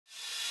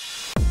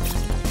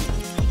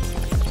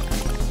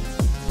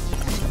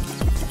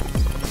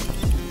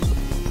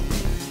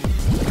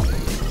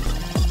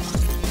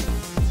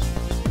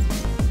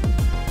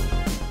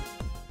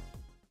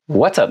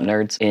What's up,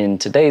 nerds? In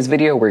today's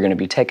video, we're going to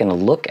be taking a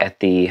look at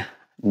the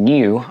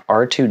new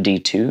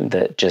R2D2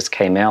 that just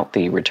came out,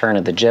 the Return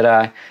of the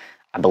Jedi.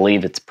 I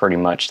believe it's pretty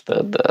much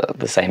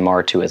the same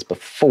R2 as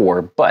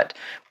before, but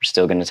we're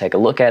still going to take a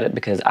look at it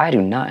because I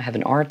do not have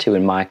an R2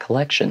 in my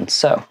collection.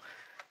 So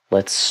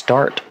let's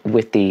start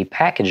with the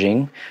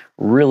packaging.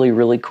 Really,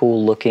 really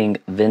cool looking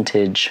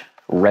vintage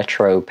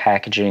retro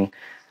packaging.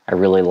 I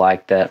really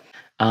like that.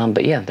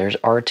 But yeah, there's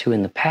R2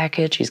 in the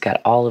package. He's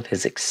got all of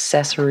his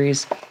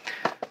accessories.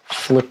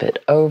 Flip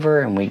it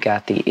over and we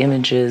got the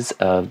images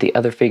of the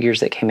other figures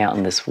that came out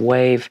in this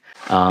wave.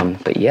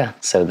 But yeah,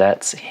 so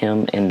that's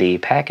him in the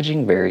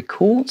packaging. Very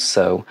cool.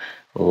 So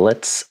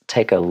let's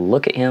take a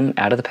look at him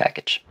out of the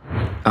package.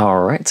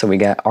 All right, so we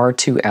got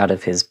R2 out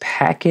of his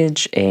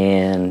package,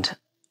 and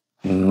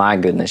my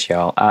goodness,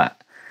 y'all,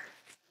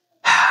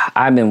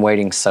 I've been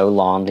waiting so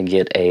long to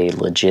get a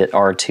legit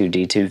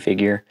R2D2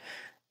 figure.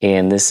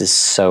 And this is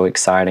so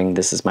exciting.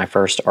 This is my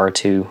first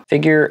R2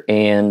 figure,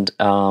 and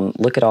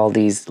look at all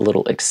these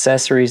little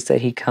accessories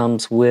that he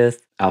comes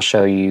with. I'll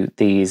show you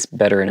these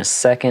better in a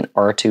second.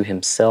 R2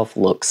 himself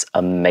looks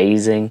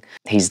amazing.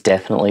 He's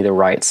definitely the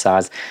right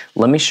size.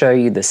 Let me show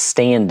you the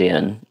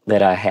stand-in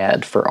that I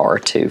had for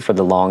R2 for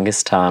the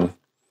longest time.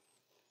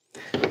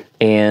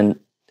 And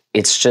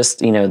it's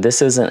just, you know,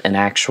 this isn't an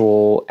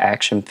actual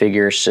action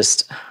figure. It's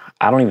just,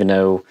 I don't even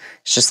know.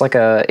 It's just like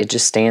it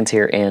just stands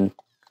here, and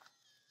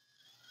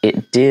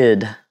it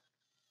did,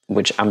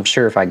 which I'm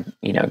sure if I,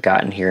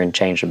 got in here and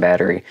changed the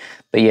battery,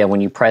 but yeah,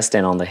 when you pressed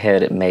in on the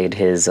head, it made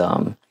his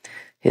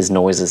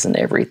noises and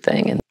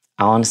everything. And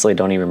I honestly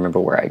don't even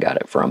remember where I got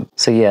it from.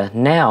 So yeah,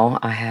 now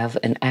I have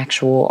an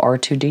actual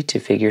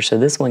R2D2 figure, so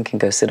this one can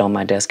go sit on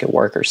my desk at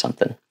work or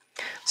something.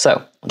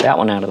 So with that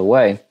one out of the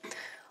way,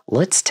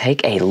 let's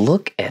take a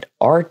look at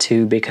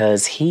R2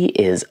 because he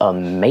is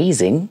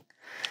amazing.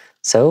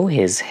 So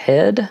his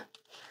head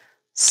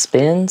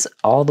spins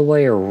all the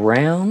way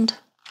around,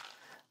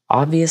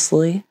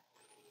 obviously,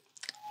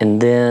 and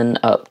then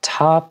up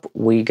top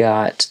we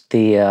got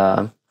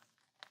the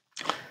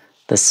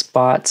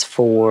spots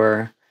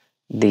for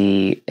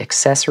the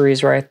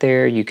accessories right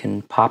there. You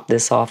can pop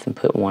this off and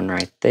put one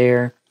right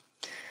there.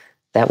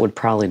 That would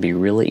probably be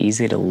really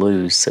easy to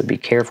lose, so be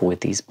careful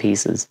with these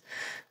pieces.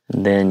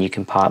 And then you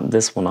can pop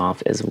this one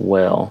off as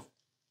well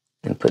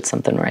and put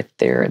something right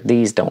there.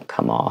 These don't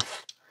come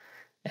off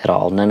at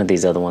all. None of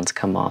these other ones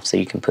come off, so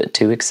you can put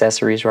two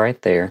accessories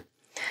right there.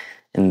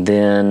 And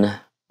then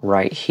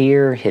right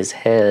here, his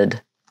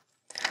head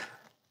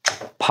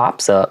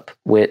pops up,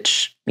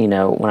 which,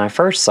 when I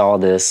first saw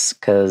this,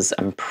 because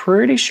I'm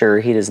pretty sure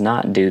he does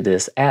not do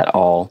this at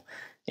all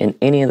in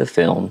any of the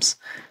films.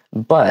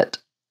 But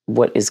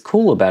what is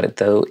cool about it,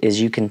 though,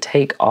 is you can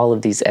take all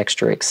of these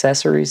extra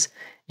accessories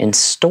and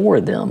store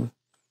them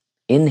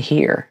in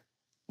here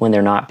when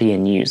they're not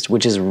being used,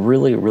 which is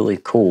really, really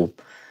cool.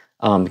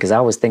 Because I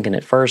was thinking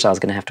at first I was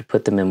going to have to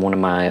put them in one of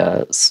my,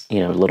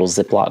 little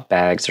Ziploc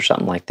bags or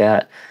something like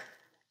that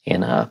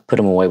and put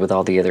them away with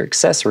all the other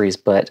accessories,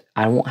 but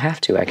I won't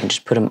have to. I can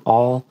just put them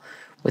all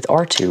with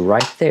R2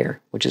 right there,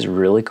 which is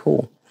really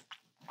cool.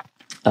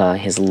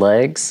 His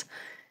legs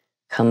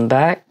come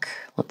back.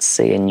 Let's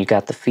see, and you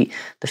got the feet.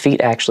 The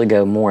feet actually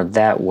go more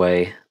that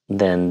way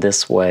than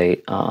this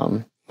way,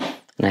 and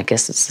I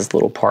guess it's this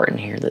little part in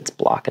here that's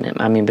blocking him.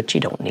 I mean, but you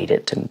don't need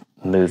it to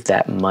move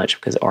that much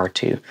because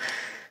R2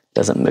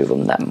 doesn't move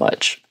them that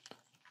much.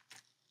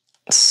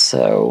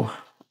 So,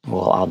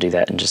 well, I'll do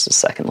that in just a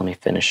second. Let me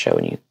finish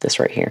showing you this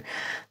right here.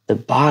 The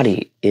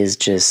body is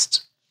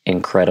just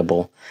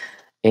incredible.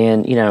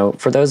 And,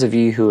 for those of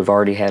you who have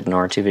already had an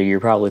R2 figure, you're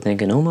probably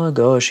thinking, oh my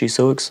gosh, she's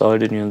so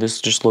excited. This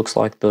just looks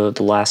like the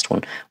last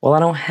one. Well, I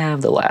don't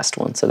have the last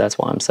one, so that's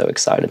why I'm so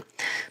excited.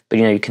 But,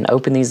 you can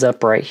open these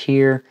up right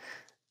here.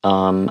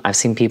 I've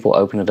seen people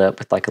open it up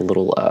with like a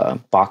little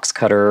box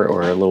cutter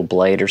or a little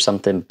blade or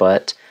something,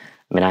 but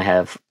I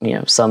have,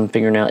 some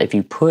fingernail. If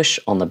you push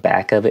on the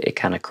back of it, it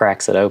kind of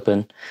cracks it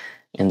open,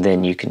 and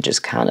then you can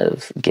just kind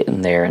of get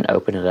in there and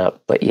open it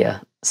up. But yeah,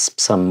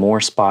 some more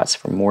spots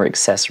for more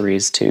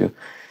accessories to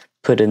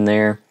put in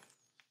there.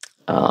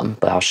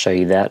 But I'll show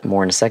you that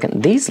more in a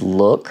second. These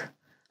look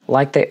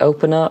like they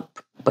open up,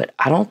 but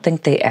I don't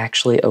think they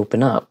actually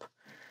open up.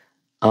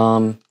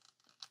 Oh,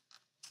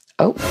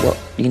 well,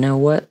 you know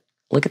what?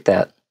 Look at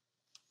that.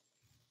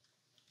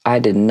 I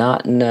did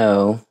not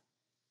know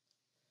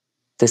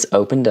this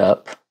opened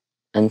up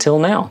until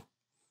now.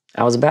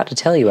 I was about to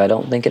tell you I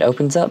don't think it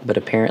opens up, but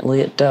apparently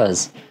it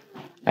does.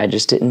 I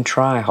just didn't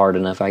try hard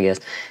enough, I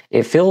guess.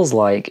 It feels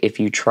like if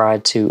you try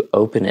to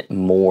open it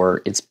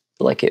more, it's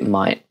like it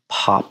might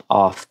pop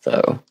off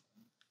though.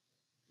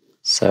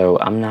 So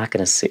I'm not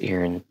gonna sit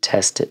here and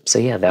test it. So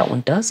yeah, that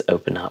one does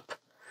open up.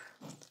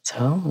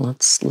 So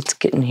let's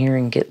get in here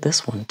and get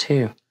this one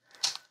too.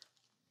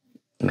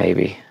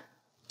 Maybe.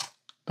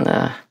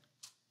 Nah.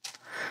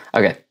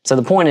 Okay, so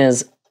the point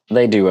is,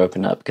 they do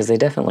open up because they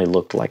definitely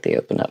looked like they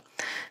opened up.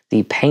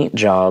 The paint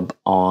job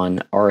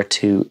on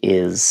R2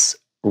 is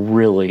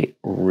really,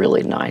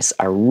 really nice.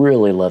 I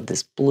really love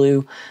this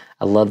blue.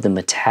 I love the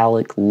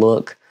metallic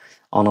look.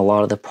 on a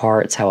lot of the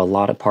parts, how a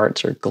lot of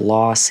parts are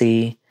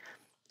glossy.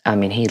 I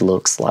mean, he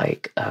looks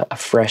like a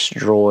fresh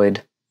droid.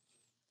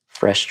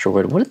 Fresh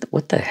droid.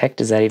 What the heck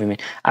does that even mean?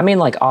 I mean,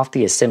 like off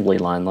the assembly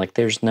line. Like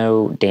there's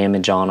no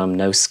damage on them,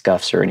 no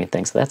scuffs or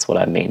anything. So that's what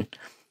I mean.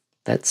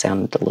 That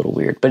sounded a little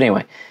weird. But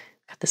anyway,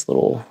 got this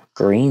little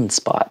green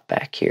spot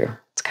back here.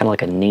 It's kind of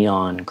like a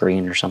neon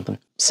green or something.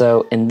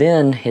 So, and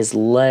then his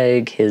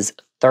leg, his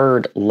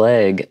third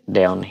leg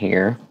down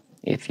here,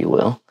 if you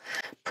will.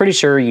 Pretty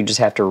sure you just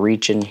have to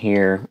reach in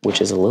here,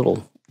 which is a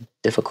little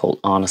difficult,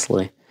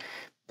 honestly.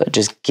 But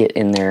just get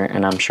in there,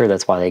 and I'm sure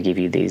that's why they give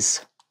you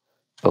these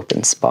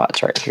open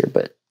spots right here.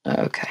 But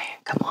okay,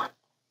 come on.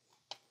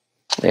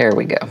 There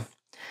we go.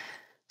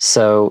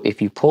 So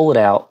if you pull it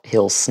out,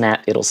 it'll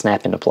snap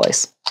into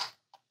place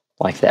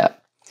like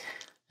that.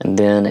 And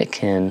then it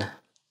can,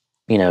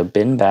 you know,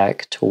 bend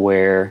back to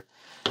where,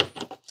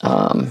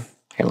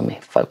 here, let me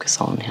focus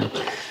on him.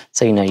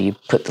 So, you know, you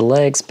put the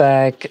legs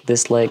back,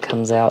 this leg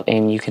comes out,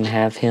 and you can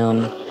have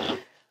him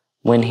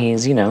when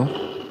he's, you know,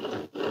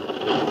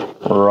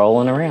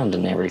 rolling around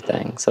and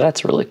everything. So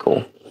that's really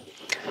cool.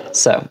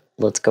 So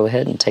let's go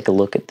ahead and take a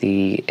look at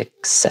the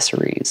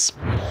accessories.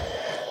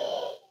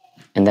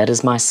 And that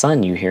is my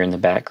son you hear in the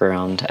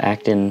background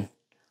acting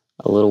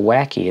a little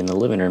wacky in the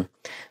living room.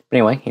 But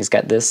anyway, he's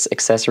got this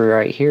accessory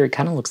right here. It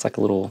kind of looks like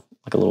a little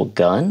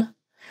gun.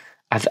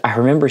 I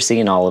remember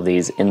seeing all of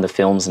these in the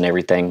films and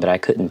everything, but I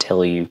couldn't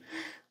tell you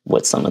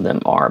what some of them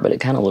are. But it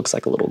kind of looks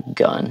like a little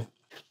gun.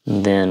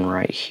 And then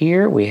right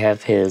here we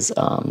have his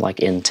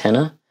like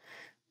antenna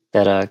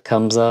that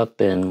comes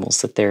up and will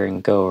sit there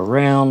and go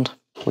around.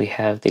 We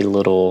have the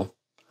little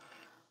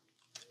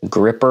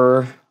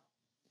gripper.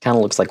 Kind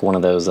of looks like one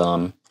of those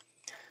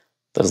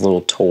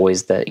little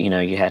toys that, you know,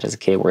 you had as a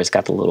kid where it's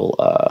got the little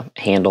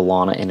handle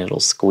on it and it'll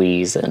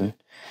squeeze and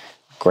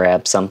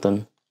grab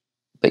something.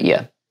 But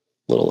yeah,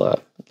 little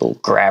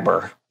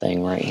grabber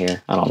thing right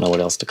here. I don't know what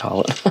else to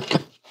call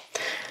it.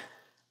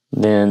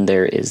 Then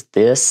there is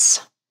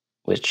this,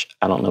 which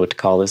I don't know what to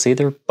call this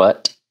either,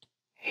 but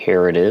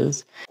here it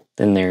is.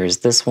 Then there's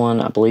this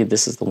one. I believe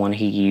this is the one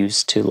he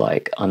used to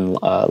like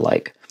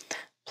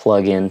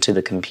plug into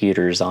the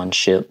computers on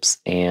ships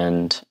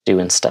and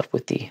doing stuff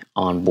with the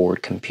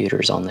onboard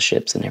computers on the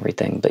ships and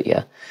everything. But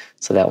yeah,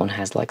 so that one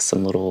has like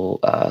some little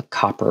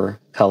copper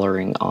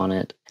coloring on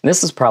it. And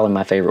this is probably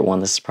my favorite one.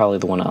 This is probably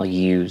the one I'll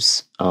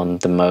use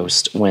the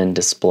most when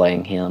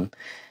displaying him.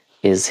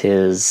 Is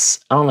his,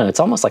 I don't know, it's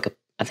almost like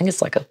I think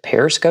it's like a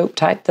periscope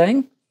type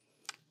thing.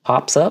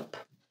 Pops up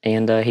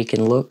and he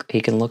can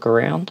look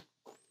around.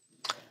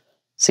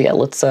 So yeah,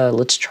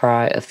 let's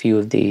try a few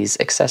of these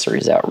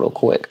accessories out real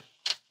quick.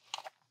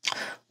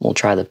 We'll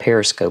try the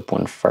periscope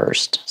one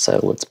first. So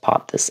let's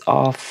pop this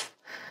off.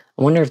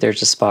 I wonder if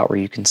there's a spot where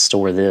you can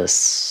store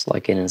this,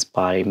 like in his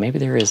body. Maybe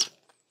there is.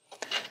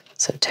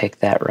 So take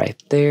that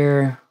right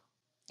there.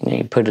 And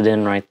you put it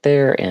in right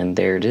there, and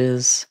there it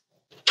is.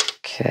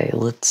 Okay,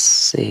 let's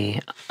see.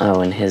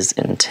 Oh, and his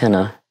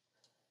antenna.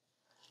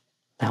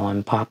 That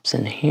one pops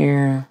in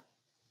here.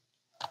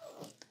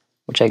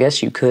 Which I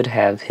guess you could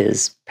have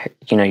his,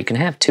 you know, you can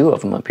have two of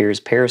them up here, his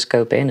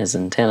periscope and his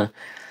antenna.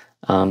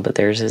 But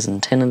there's his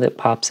antenna that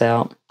pops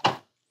out.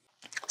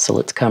 So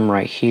let's come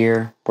right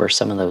here where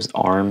some of those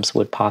arms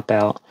would pop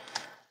out.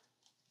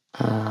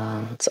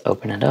 Let's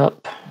open it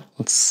up.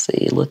 Let's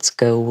see, let's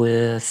go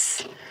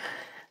with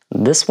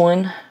this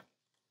one.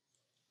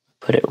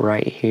 Put it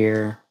right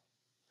here.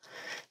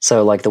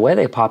 So like the way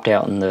they popped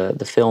out in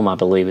the film, I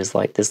believe, is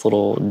like this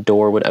little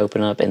door would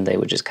open up and they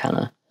would just kind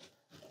of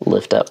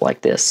lift up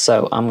like this.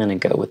 So I'm going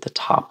to go with the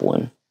top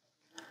one.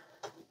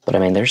 But I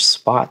mean, there's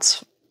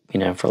spots, you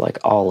know, for like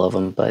all of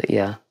them. But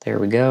yeah, there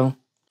we go.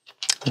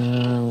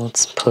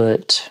 Let's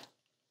put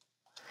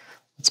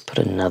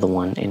another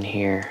one in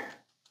here.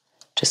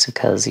 Just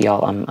because,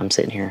 y'all, I'm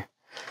sitting here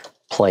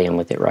playing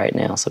with it right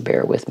now, so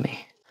bear with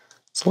me.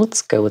 So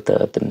let's go with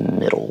the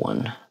middle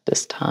one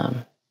this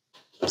time.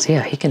 So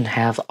yeah, he can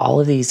have all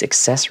of these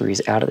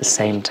accessories out at the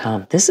same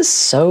time. This is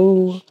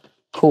so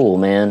cool,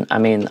 man. I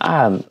mean,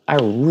 I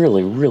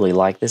really, really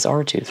like this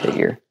R2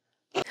 figure.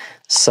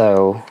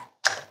 So,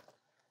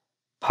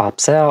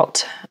 pops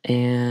out,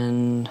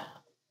 and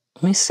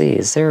let me see,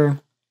 is there...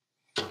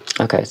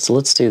 Okay, so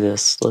let's do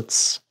this.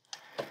 Let's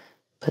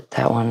put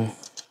that one...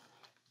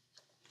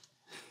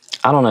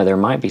 I don't know, there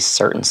might be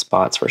certain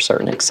spots for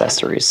certain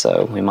accessories,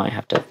 so we might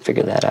have to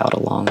figure that out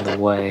along the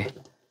way.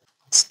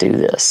 Let's do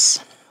this.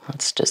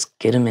 Let's just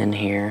get them in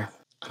here.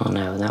 I don't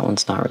know, that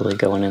one's not really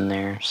going in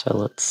there, so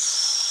let's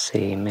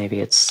see, maybe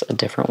it's a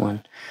different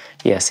one.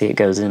 Yeah, see, it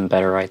goes in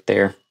better right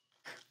there.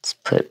 Let's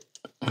put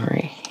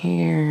right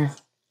here.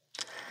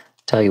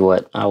 Tell you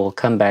what, I will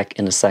come back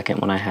in a second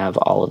when I have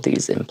all of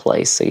these in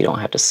place, so you don't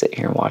have to sit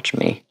here and watch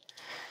me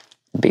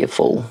be a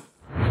fool.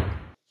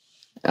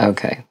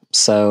 Okay,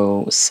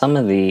 so some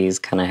of these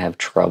kind of have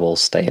trouble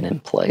staying in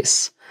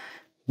place,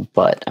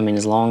 but I mean,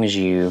 as long as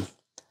you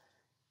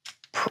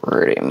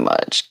pretty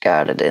much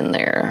got it in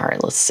there. All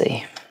right, let's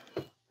see.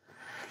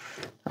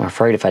 I'm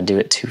afraid if I do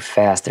it too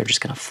fast, they're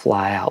just gonna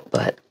fly out,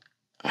 but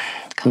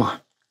come on.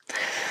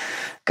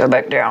 Go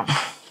back down.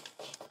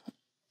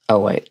 Oh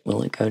wait,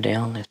 will it go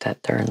down if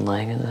that third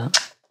leg is up?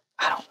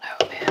 I don't know,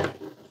 man.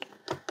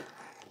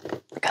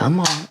 Come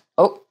on.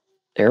 Oh,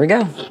 there we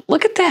go.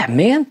 Look at that,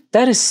 man.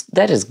 That is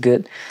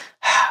good.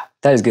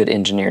 That is good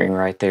engineering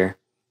right there.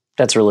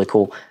 That's really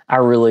cool. I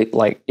really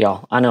like,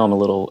 y'all, I know I'm a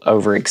little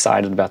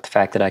overexcited about the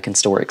fact that I can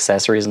store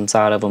accessories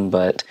inside of them,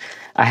 but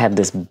I have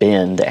this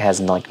bin that has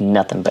like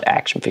nothing but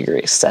action figure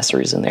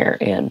accessories in there,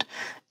 and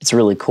it's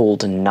really cool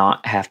to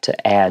not have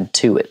to add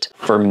to it.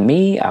 For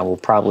me, I will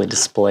probably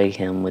display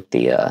him with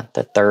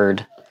that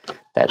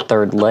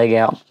third leg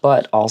out,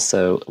 but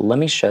also let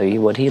me show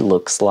you what he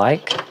looks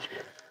like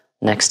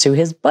next to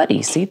his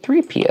buddy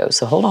C-3PO.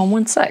 So hold on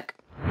one sec.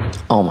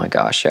 Oh my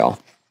gosh, y'all.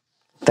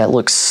 That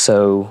looks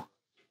so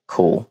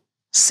cool.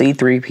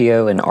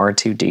 C-3PO and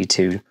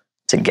R2D2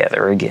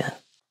 together again.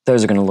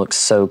 Those are going to look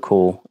so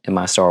cool in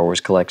my Star Wars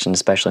collection,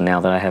 especially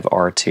now that I have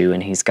R2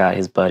 and he's got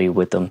his buddy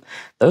with him.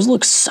 Those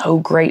look so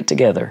great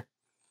together.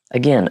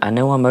 Again, I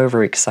know I'm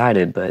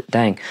overexcited, but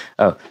dang.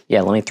 Oh,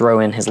 yeah, let me throw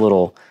in his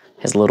little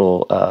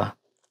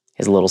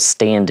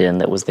stand-in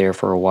that was there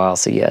for a while.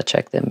 So yeah,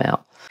 check them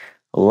out.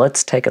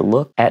 Let's take a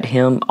look at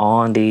him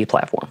on the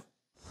platform.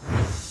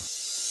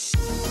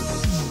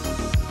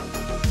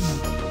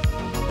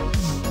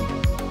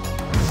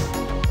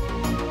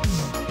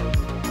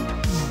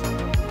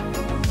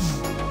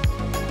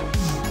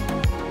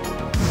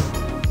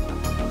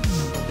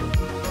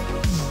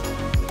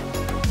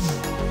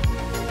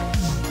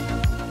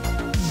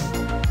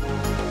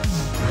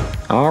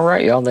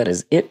 Alright y'all, that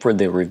is it for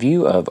the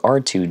review of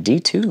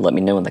R2D2. Let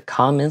me know in the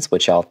comments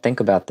what y'all think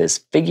about this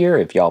figure,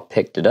 if y'all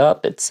picked it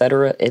up,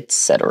 etc,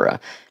 etc.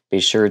 Be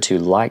sure to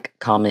like,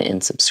 comment,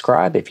 and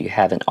subscribe if you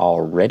haven't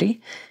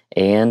already,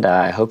 and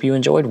I hope you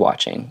enjoyed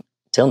watching.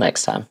 Till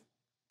next time.